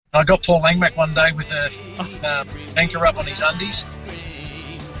I got Paul Langmack one day with a anchor up on his undies.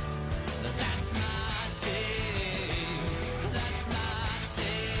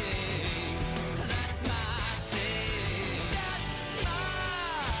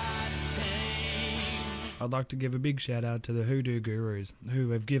 I'd like to give a big shout out to the Hoodoo Gurus,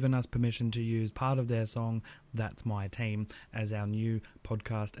 who have given us permission to use part of their song, That's My Team, as our new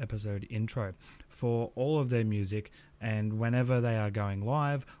podcast episode intro for all of their music. And whenever they are going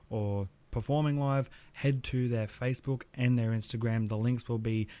live or performing live, head to their Facebook and their Instagram. The links will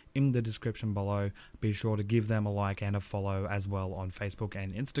be in the description below. Be sure to give them a like and a follow as well on Facebook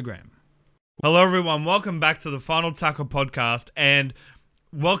and Instagram. Hello everyone, welcome back to the Final Tackle podcast, and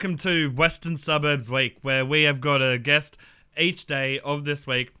welcome to Western Suburbs Week, where we have got a guest each day of this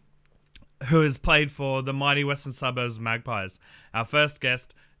week who has played for the mighty Western Suburbs Magpies. Our first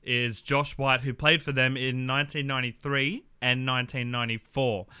guest is Josh White, who played for them in 1993 and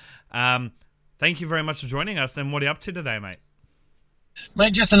 1994. Thank you very much for joining us, and what are you up to today, mate?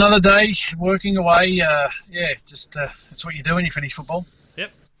 Mate, just another day working away. That's what you do when you finish football.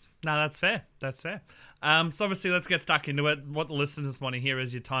 Yep. No, that's fair. That's fair. So obviously, let's get stuck into it. What the listeners want to hear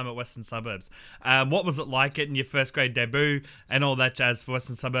is your time at Western Suburbs. What was it like getting your first grade debut and all that jazz for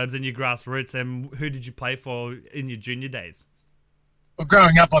Western Suburbs and your grassroots, and who did you play for in your junior days? Well,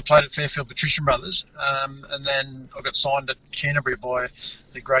 growing up, I played at Fairfield Patrician Brothers, and then I got signed at Canterbury by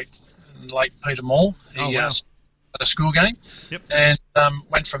the great and late Peter Moore. He at a school game. Yep. And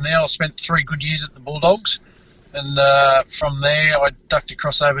went from there. I spent 3 good years at the Bulldogs. And from there, I ducked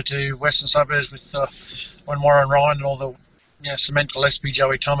across over to Western Suburbs with when Warren Ryan and all the, Cement Gillespie,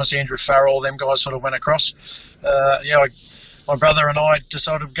 Joey Thomas, Andrew Farrell, them guys sort of went across. My brother and I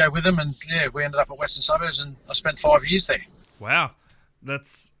decided to go with them, and we ended up at Western Suburbs, and I spent 5 years there. Wow,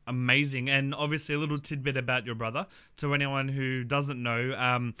 that's amazing. And obviously, a little tidbit about your brother to anyone who doesn't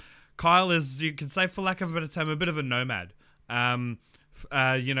know. Kyle is, you could say, for lack of a better term, a bit of a nomad. Going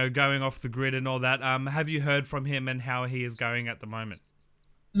off the grid and all that. Have you heard from him and how he is going at the moment?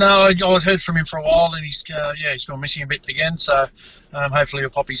 No, I've heard from him for a while, and he's gone missing a bit again. So hopefully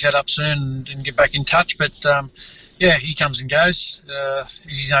he'll pop his head up soon and get back in touch. But he comes and goes.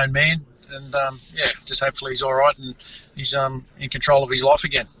 He's his own man, and just hopefully he's all right and he's in control of his life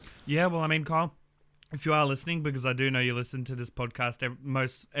again. Yeah, well, I mean, Kyle, if you are listening, because I do know you listen to this podcast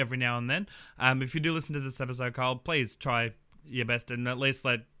every now and then, if you do listen to this episode, Kyle, please try your best and at least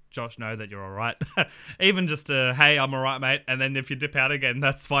let Josh know that you're all right. Even just hey, I'm all right, mate. And then if you dip out again,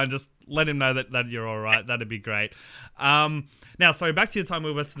 that's fine. Just let him know that you're all right. That'd be great. Now, sorry, back to your time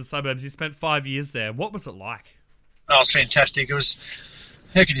with Western Suburbs. You spent 5 years there. What was it like? Oh, it was fantastic. It was,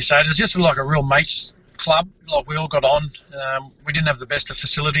 how can you say it? It was just like a real mates club. Like, we all got on. We didn't have the best of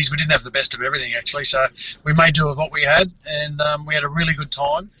facilities. We didn't have the best of everything, actually. So we made do with what we had, and we had a really good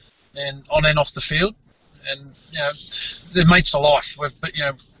time, and on and off the field. And they're mates for life.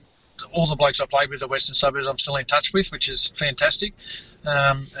 All the blokes I played with at Western Suburbs, I'm still in touch with, which is fantastic.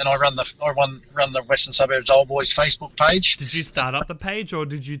 And I run the Western Suburbs Old Boys Facebook page. Did you start up the page, or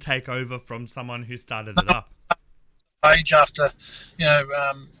did you take over from someone who started it up? Page after,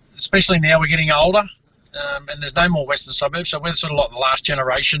 especially now we're getting older, and there's no more Western Suburbs, so we're sort of like the last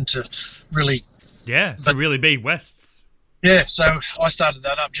generation to really, really be Wests. Yeah, so I started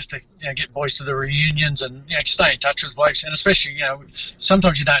that up just to get boys to the reunions and stay in touch with blokes, and especially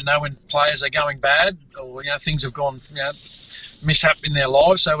sometimes you don't know when players are going bad or things have gone mishap in their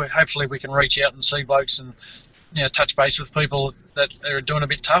lives. So hopefully we can reach out and see blokes and touch base with people that are doing a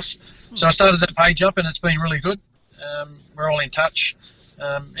bit tough. So I started that page up, and it's been really good. We're all in touch.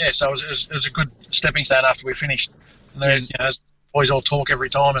 So it was a good stepping stone after we finished. And boys all talk every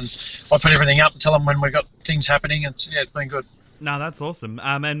time, and I put everything up and tell them when we got things happening, and it's been good. No, that's awesome.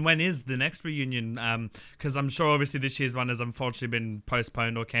 And when is the next reunion? Because I'm sure obviously this year's one has unfortunately been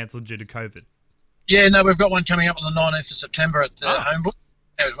postponed or cancelled due to COVID. Yeah, no, we've got one coming up on the 19th of September at Homebush.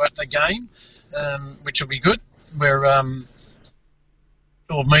 We're at the game, which will be good. We're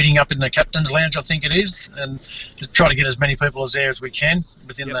all meeting up in the Captain's Lounge, I think it is, and just try to get as many people as there as we can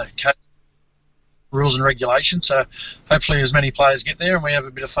within the rules and regulations. So hopefully as many players get there and we have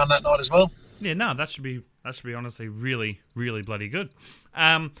a bit of fun that night as well. Yeah, no, that should be honestly really, really bloody good.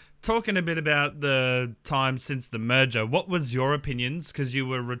 Talking a bit about the time since the merger, what was your opinions, because you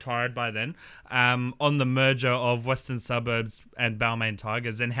were retired by then, on the merger of Western Suburbs and Balmain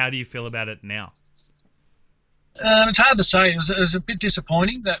Tigers, and how do you feel about it now? It's hard to say. It was a bit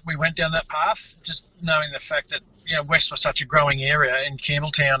disappointing that we went down that path, just knowing the fact that West was such a growing area in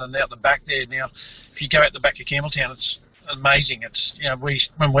Campbelltown and out the back there. Now, if you go out the back of Campbelltown, it's amazing. It's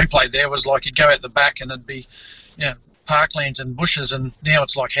when we played there, it was like you'd go out the back and it'd be parklands and bushes, and now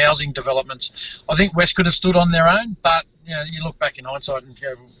it's like housing developments. I think West could have stood on their own, but you look back in hindsight and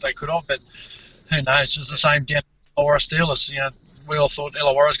they could have, but who knows? It's the same down to Illawarra Steelers. We all thought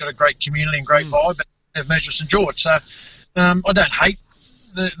Illawarra's got a great community and great vibe, but they've merged with St George. So I don't hate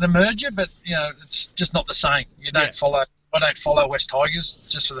the merger, but it's just not the same. I don't follow West Tigers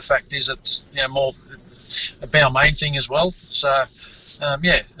just for the fact is it's more a Balmain thing as well. So and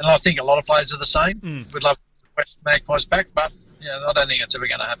I think a lot of players are the same. We'd love West Magpies back, but I don't think it's ever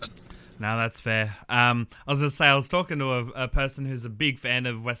going to happen. No, that's fair. I was going to say, I was talking to a person who's a big fan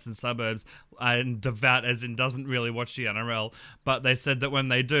of Western Suburbs and devout as in doesn't really watch the NRL, but they said that when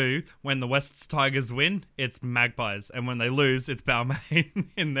the West Tigers win, it's Magpies, and when they lose, it's Balmain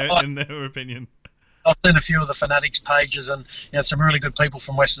in their opinion. I've seen a few of the Fanatics pages, and some really good people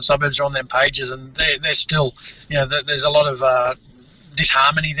from Western Suburbs are on them pages, and they're still, there's a lot of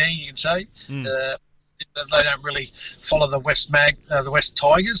disharmony there, you can say. They don't really follow the West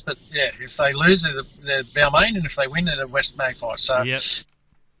Tigers, but if they lose, they're Balmain, and if they win, they're the West Magpies. So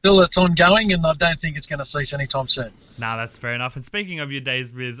still, it's ongoing, and I don't think it's going to cease anytime soon. No, that's fair enough. And speaking of your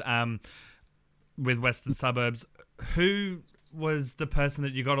days with Western Suburbs, who was the person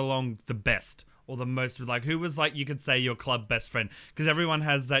that you got along the best or the most with? Like, who was, like, you could say your club best friend? Because everyone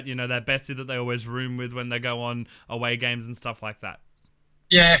has that, that bestie that they always room with when they go on away games and stuff like that.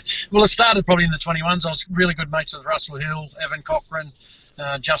 Yeah, well, it started probably in the 21s. I was really good mates with Russell Hill, Evan Cochran,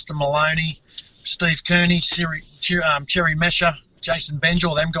 Justin Maloney, Steve Kearney, Cherry Mesher, Jason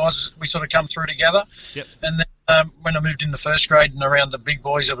Benjel, them guys, we sort of come through together. Yep. And then when I moved into first grade and around the big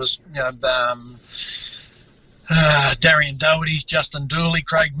boys, it was, Darian Doherty, Justin Dooley,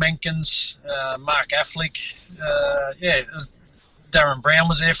 Craig Menkins, Mark Affleck. Darren Brown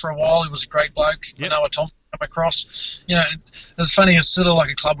was there for a while. He was a great bloke. Yep. Noah Thompson come across. It was funny. It's sort of like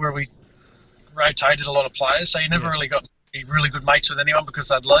a club where we rotated a lot of players, so you never really got to be really good mates with anyone because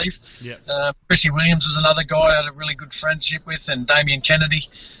they'd leave. Yeah. Chrissy Williams was another guy I had a really good friendship with, and Damien Kennedy.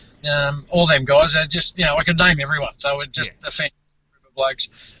 All them guys. They're just, I could name everyone. So we're just a fantastic group of blokes.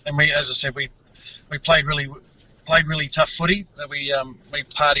 And we, as I said, we played really tough footy. We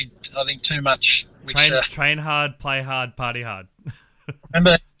partied, I think, too much. Which, train hard, play hard, party hard.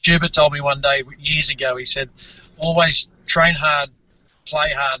 Remember, Hubert told me one day years ago. He said, "Always train hard,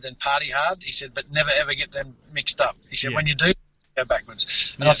 play hard, then party hard." He said, "But never ever get them mixed up." He said, "When you do, go backwards."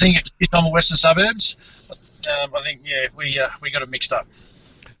 And I think it's on the Western Suburbs. I think we got it mixed up.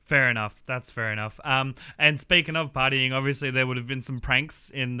 Fair enough. That's fair enough. And speaking of partying, obviously there would have been some pranks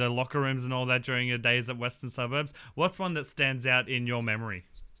in the locker rooms and all that during your days at Western Suburbs. What's one that stands out in your memory?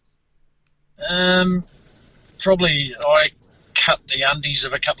 Probably I cut the undies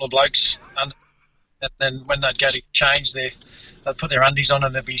of a couple of blokes, and then when they'd go to change, they'd put their undies on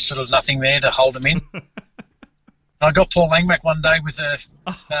and there'd be sort of nothing there to hold them in. I got Paul Langmack one day with a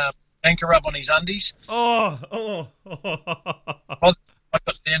anchor rub on his undies. I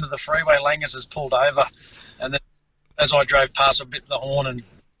got to the end of the freeway, Langers has pulled over, and then as I drove past, I bit the horn and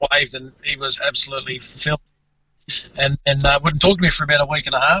waved, and he was absolutely filled. And wouldn't talk to me for about a week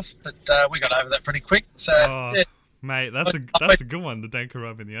and a half, but we got over that pretty quick. So, mate, that's a good one, the danker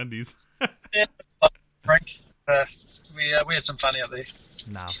rub in the undies. Frank, we had some fun out there.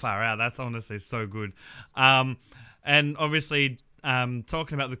 Nah, far out. That's honestly so good. And obviously,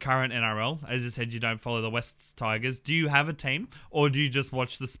 talking about the current NRL, as you said, you don't follow the West Tigers. Do you have a team, or do you just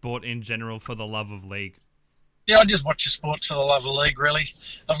watch the sport in general for the love of league? Yeah, I just watch the sport for the love of league, really.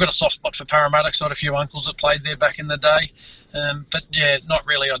 I've got a soft spot for Parramatta because I had a few uncles that played there back in the day. But yeah, not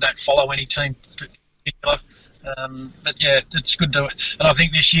really. I don't follow any team in particular. But yeah, it's good to. And I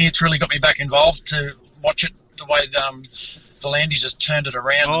think this year it's really got me back involved to watch it the way Volandis has turned it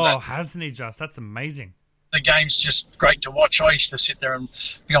around. Oh, hasn't he just? That's amazing. The game's just great to watch. I used to sit there and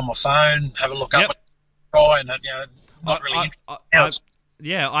be on my phone, have a look up, try, and not really.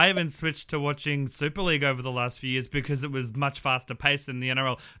 I even switched to watching Super League over the last few years because it was much faster paced than the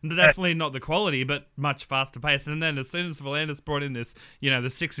NRL. Definitely not the quality, but much faster paced. And then as soon as Volandis brought in this, the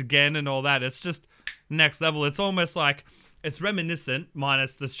 6 again and all that, it's just next level. It's almost like it's reminiscent,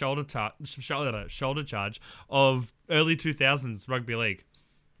 minus the shoulder charge of early 2000s rugby league.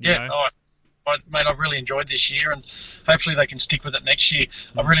 Mate, I've really enjoyed this year, and hopefully they can stick with it next year.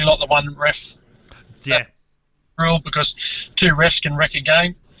 I really like the one ref. Rule, because 2 refs can wreck a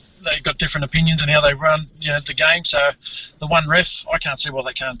game. They've got different opinions on how they run the game, so the one ref, I can't see why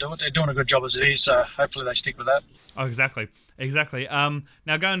they can't do it. They're doing a good job as it is, so hopefully they stick with that. Oh, exactly.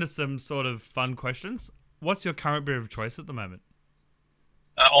 Now going to some sort of fun questions. What's your current beer of choice at the moment?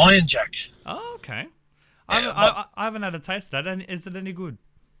 Iron Jack. Oh, okay. I haven't had a taste of that. Is it any good?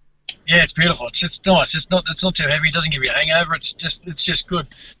 Yeah, it's beautiful. It's nice. It's not too heavy. It doesn't give you a hangover. It's just good.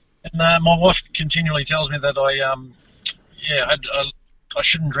 And my wife continually tells me that yeah, I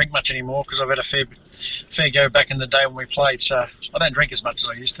shouldn't drink much anymore because I've had a fair go back in the day when we played. So I don't drink as much as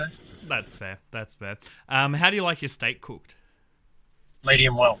I used to. That's fair. That's fair. How do you like your steak cooked?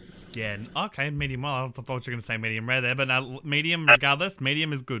 Medium well. Yeah, okay, medium well. I thought you were going to say medium rare there, but medium regardless.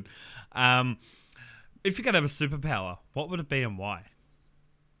 Medium is good. If you could have a superpower, what would it be and why?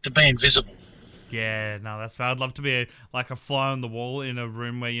 To be invisible. Yeah, no, that's fair. I'd love to be like a fly on the wall in a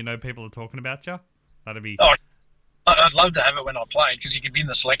room where people are talking about you. That'd be... Oh, I'd love to have it when I played because you could be in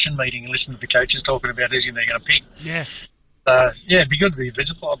the selection meeting and listen to the coaches talking about who they're going to pick. Yeah. Yeah, it'd be good to be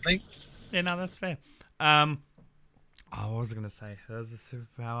visible, I think. Yeah, no, that's fair. What was I going to say? There's a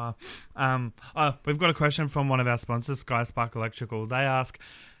superpower. We've got a question from one of our sponsors, Sky Spark Electrical. They ask,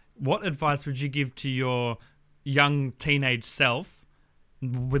 what advice would you give to your young teenage self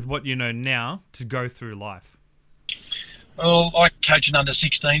with what you know now to go through life? Well, I coach an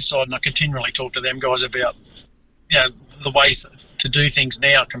under-16 side and I continually talk to them guys about the ways to do things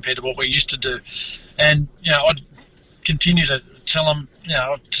now compared to what we used to do. And, I'd continue to tell them,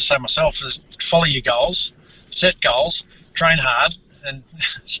 to say myself, is follow your goals, set goals, train hard, and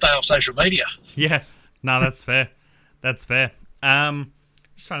stay off social media. Yeah, no, that's fair. That's fair.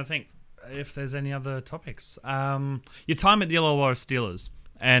 Just trying to think if there's any other topics. Your time at the Illawarra Steelers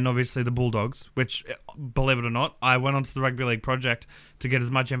and obviously the Bulldogs, which, believe it or not, I went onto the Rugby League project to get as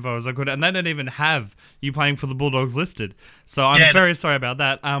much info as I could, and they don't even have you playing for the Bulldogs listed. So I'm very sorry about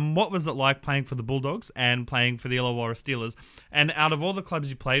that. What was it like playing for the Bulldogs and playing for the Illawarra Steelers? And out of all the clubs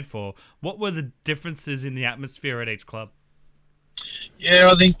you played for, what were the differences in the atmosphere at each club?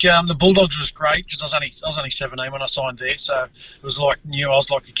 Yeah, I think the Bulldogs was great because I was only 17 when I signed there, so it was like I was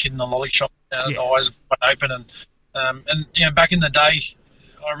like a kid in a lolly shop, eyes wide open, and back in the day,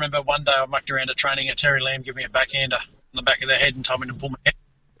 I remember one day I mucked around at training at Terry Lamb, gave me a backhander on the back of the head and told me to pull my head.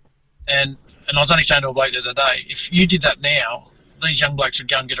 And I was only saying to a bloke the other day, if you did that now, these young blokes would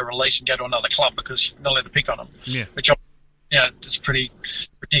go and get a release and go to another club because you're not allowed to pick on them. Yeah. Which, it's pretty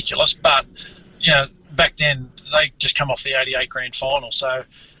ridiculous. But, back then, they just come off the 88 grand final. So I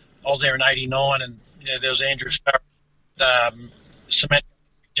was there in 89 and there was Andrew Sparrow, Cement,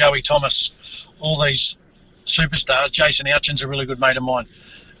 Joey Thomas, all these superstars. Jason Outchin's a really good mate of mine.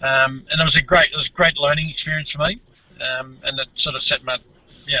 And it was a great learning experience for me. And it sort of set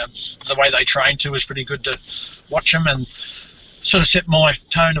the way they trained too was pretty good to watch them and sort of set my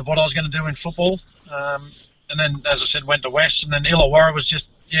tone of what I was going to do in football. And then, as I said, went to West, and then Illawarra was just,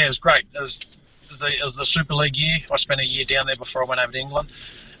 it was great. It was the Super League year. I spent a year down there before I went over to England.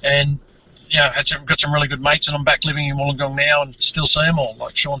 And, got some really good mates, and I'm back living in Wollongong now and still see them all,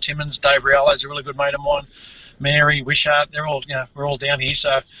 like Sean Timmins, Dave Riallo's a really good mate of mine, Mary, Wishart, they're all, we're all down here.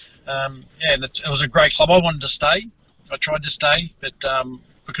 So, and it was a great club. I wanted to stay. I tried to stay, but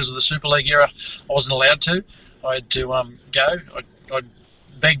because of the Super League era, I wasn't allowed to. I had to go. I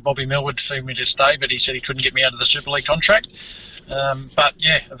begged Bobby Millwood for me to stay, but he said he couldn't get me out of the Super League contract. But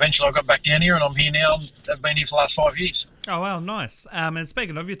eventually I got back down here, and I'm here now. And I've been here for the last 5 years. Oh, wow, nice. And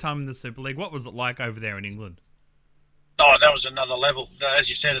speaking of your time in the Super League, what was it like over there in England? Oh, that was another level. As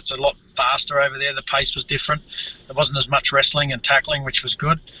you said, it's a lot faster over there. The pace was different. There wasn't as much wrestling and tackling, which was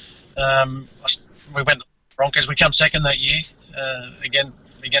good. We went to the Broncos. We come second that year, again,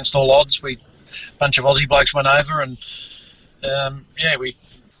 against all odds. A bunch of Aussie blokes went over, and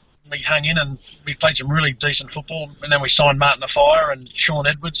we hung in and we played some really decent football. And then we signed Martin Afire and Sean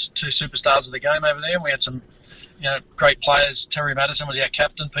Edwards, two superstars of the game over there. And we had some great players. Terry Madison was our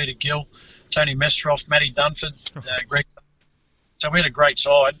captain, Peter Gill, Tony Mestroff, Matty Dunford, Greg. So we had a great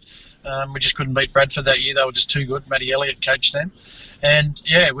side. We just couldn't beat Bradford that year. They were just too good. Matty Elliott coached them. And,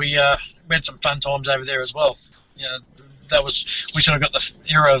 we had some fun times over there as well. We sort of got the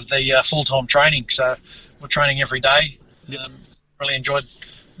era of the full-time training. So we're training every day. Really enjoyed,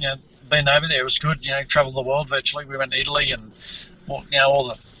 being over there. It was good. Travelled the world virtually. We went to Italy and, all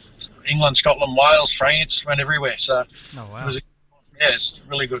the England, Scotland, Wales, France, went everywhere. So wow. It's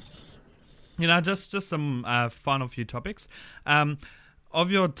really good. Just some final few topics. Of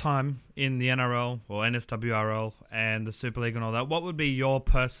your time in the NRL or NSWRL and the Super League and all that, what would be your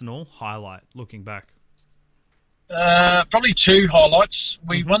personal highlight looking back? Probably two highlights.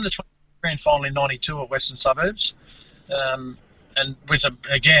 We won the 20 grand final in 92 at Western Suburbs. And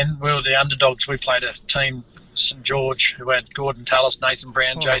again, we were the underdogs. We played a team, St George, who had Gordon Tallis, Nathan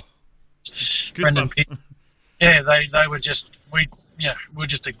Brown, Jay, Brendan Pitt. Yeah, they were just, we're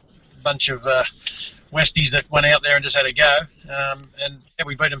just a bunch of Westies that went out there and just had a go. And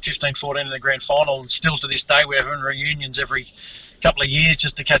we beat them 15-14 in the grand final. And still to this day, we're having reunions every couple of years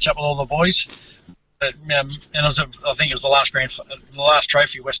just to catch up with all the boys. But, and I think it was the last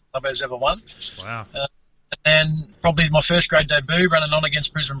trophy Western Suburbs ever won. Wow. And probably my first grade debut running on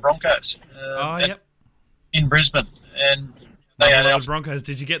against Brisbane Broncos. In Brisbane. And they had the Broncos.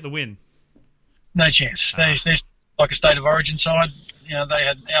 Did you get the win? No chance. They're like a state of origin side. They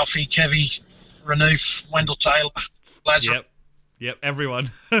had Alfie, Kevy, Renouf, Wendell Taylor, Lazarus. Yep,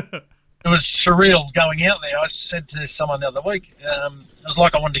 everyone. It was surreal going out there. I said to someone the other week, it was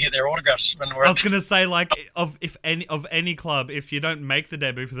like I wanted to get their autographs. When I was going to say, like, of any club, if you don't make the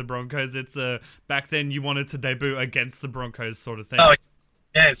debut for the Broncos, it's back then you wanted to debut against the Broncos sort of thing. Oh,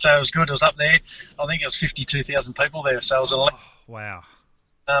 yeah, so it was good. It was up there. I think it was 52,000 people there, so it was wow.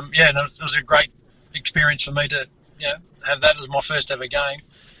 And it was a great experience for me to have that as my first ever game.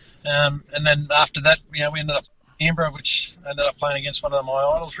 And then after that, we ended up Canberra, which ended up playing against one of my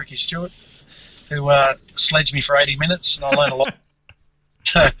idols, Ricky Stewart, who sledged me for 80 minutes, and I learned a lot.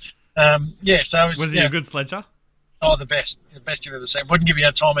 So it was he a good sledger? Oh, the best you've ever seen. Wouldn't give you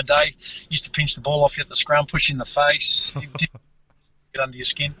a time of day. Used to pinch the ball off you at the scrum, push you in the face, get under your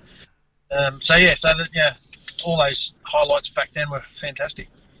skin. All those highlights back then were fantastic.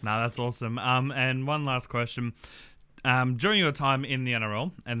 No, that's awesome. And one last question. During your time in the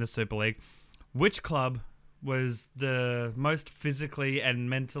NRL and the Super League, which club was the most physically and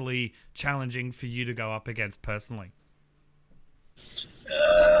mentally challenging for you to go up against personally?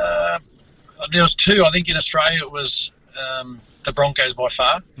 There was two. I think in Australia it was the Broncos by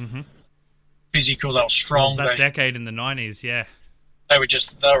far. Mm-hmm. Physical, they were strong. That decade in the 90s, yeah. They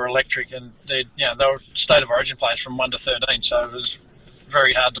were electric, and they were state of origin players from 1 to 13, so it was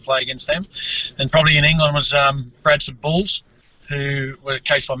very hard to play against them. And probably in England was Bradford Bulls, who were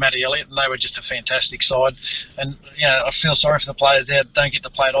coached by Matty Elliott, and they were just a fantastic side. And I feel sorry for the players there that don't get to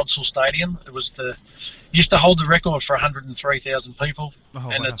play at Odsal Stadium. It was used to hold the record for 103,000 people,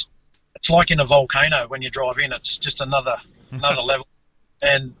 and wow. It's like in a volcano when you drive in. It's just another level.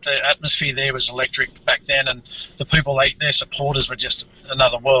 And the atmosphere there was electric back then, and the people, their supporters were just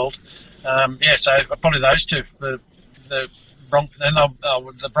another world. So probably those two, the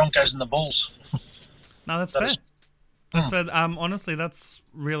Broncos and the Bulls. No, that's fair. That's fair. Honestly, that's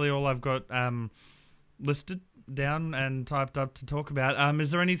really all I've got listed down and typed up to talk about. Is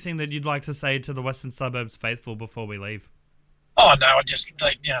there anything that you'd like to say to the Western Suburbs faithful before we leave? Oh no,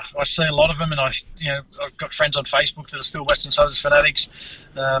 I see a lot of them, and I've got friends on Facebook that are still Western Suburbs fanatics.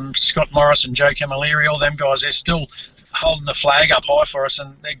 Scott Morris and Joe Camilleri, all them guys, they're still holding the flag up high for us,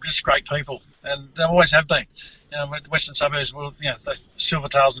 and they're just great people, and they always have been. Western Suburbs were, the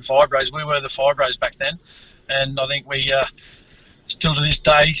Silvertails and Fibros. We were the Fibros back then, and I think we still to this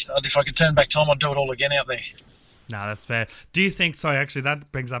day, if I could turn back time, I'd do it all again out there. No, that's fair. Do you think, sorry, actually,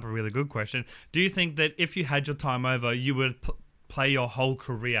 that brings up a really good question. Do you think that if you had your time over, you would play your whole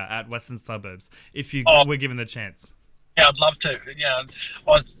career at Western Suburbs if you were given the chance? Yeah, I'd love to.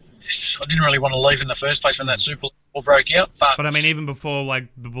 I didn't really want to leave in the first place when that Super League broke out. But I mean, even before, like,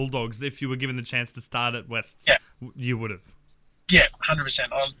 the Bulldogs, if you were given the chance to start at Wests, you would have. Yeah, 100%.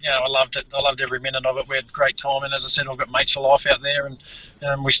 I loved it. I loved every minute of it. We had a great time, and as I said, I've got mates for life out there,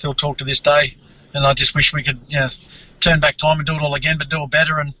 and we still talk to this day. And I just wish we could, turn back time and do it all again, but do it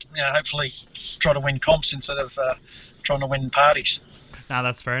better, and hopefully try to win comps instead of trying to win parties. No,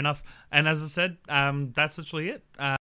 that's fair enough. And as I said, that's literally it.